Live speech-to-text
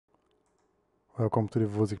Welcome to the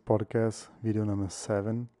Wusik podcast, video number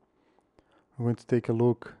 7. We're going to take a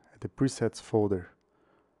look at the presets folder.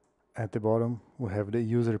 At the bottom we have the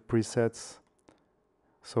user presets.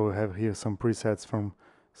 So we have here some presets from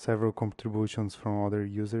several contributions from other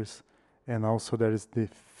users, and also there is the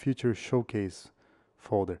feature showcase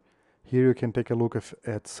folder. Here you can take a look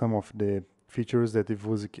at some of the features that the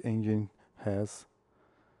Wusik engine has.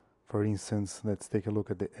 For instance, let's take a look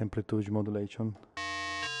at the amplitude modulation.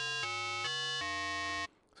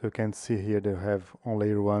 So you can see here they have on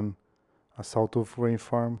layer 1 a sawtooth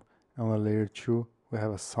waveform, and on layer 2 we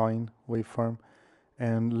have a sine waveform,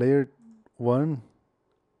 and layer 1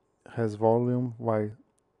 has volume while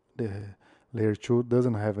the layer 2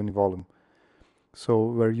 doesn't have any volume. So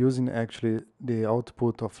we're using actually the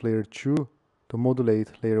output of layer 2 to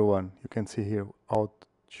modulate layer 1. You can see here out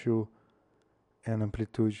 2 and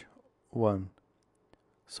amplitude 1.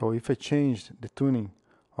 So if I change the tuning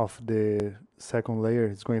of the second layer,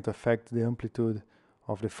 it's going to affect the amplitude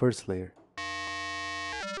of the first layer.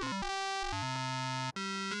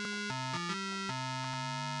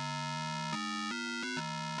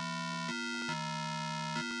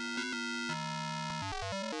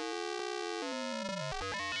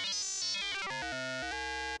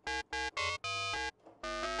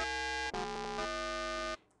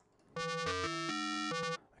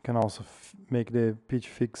 I can also make the pitch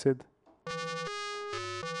fixed.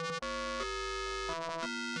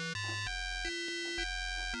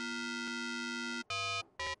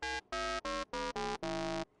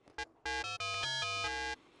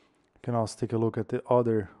 Can also take a look at the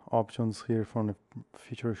other options here from the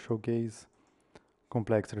feature showcase.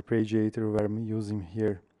 Complex arpeggiator, where I'm using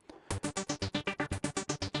here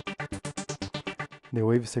the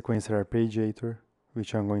wave sequencer arpeggiator,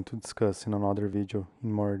 which I'm going to discuss in another video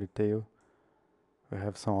in more detail. We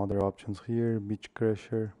have some other options here, beat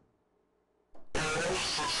crusher.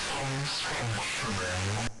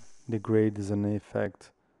 The grade is an effect,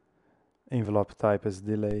 envelope type as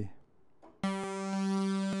delay.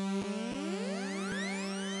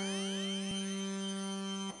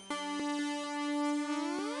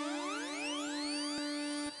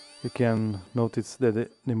 You can notice that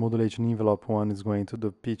the modulation envelope 1 is going to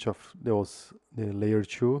the pitch of the layer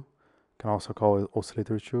 2, can also call it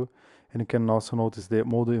oscillator 2, and you can also notice the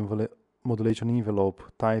modulation envelope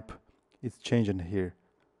type is changing here.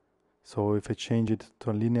 So if I change it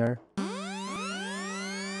to a linear,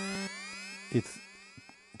 it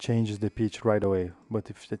changes the pitch right away, but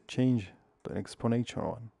if I change to an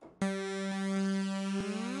exponential one,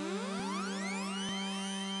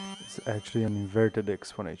 it's actually an inverted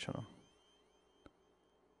exponential.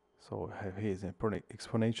 So I have here is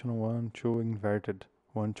exponential 1, 2, inverted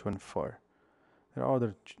 1, 2, and 4. There are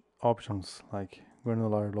other options like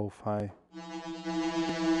granular lo-fi.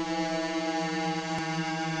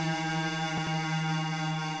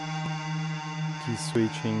 Key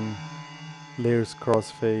switching, layers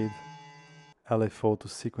crossfade, LFO to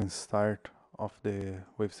sequence start of the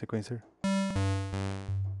wave sequencer.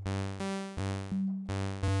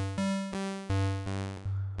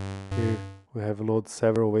 Here we have load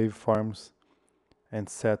several waveforms and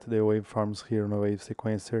set the waveforms here on the wave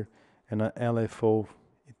sequencer, and an LFO,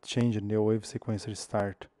 it changing the wave sequencer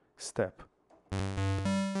start step.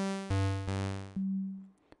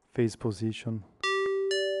 Phase position.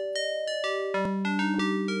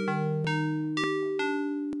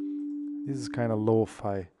 This is kind of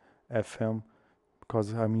lo-fi FM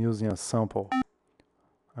because I'm using a sample.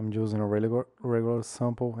 I'm using a regular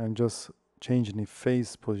sample and just changing the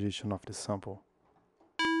phase position of the sample.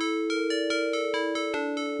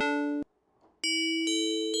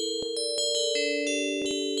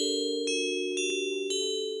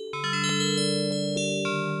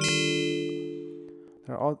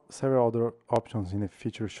 There are several other options in the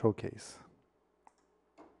feature showcase.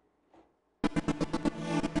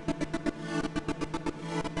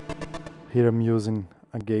 Here I'm using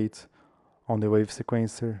a gate on the wave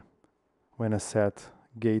sequencer. When I set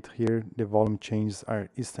gate here, the volume changes are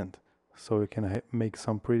instant, so you can make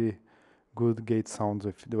some pretty good gate sounds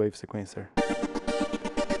with the wave sequencer.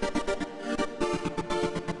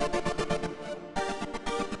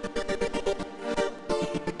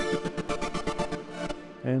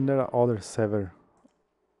 And there are other several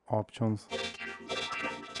options.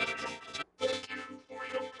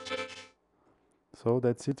 So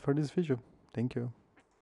that's it for this video. Thank you.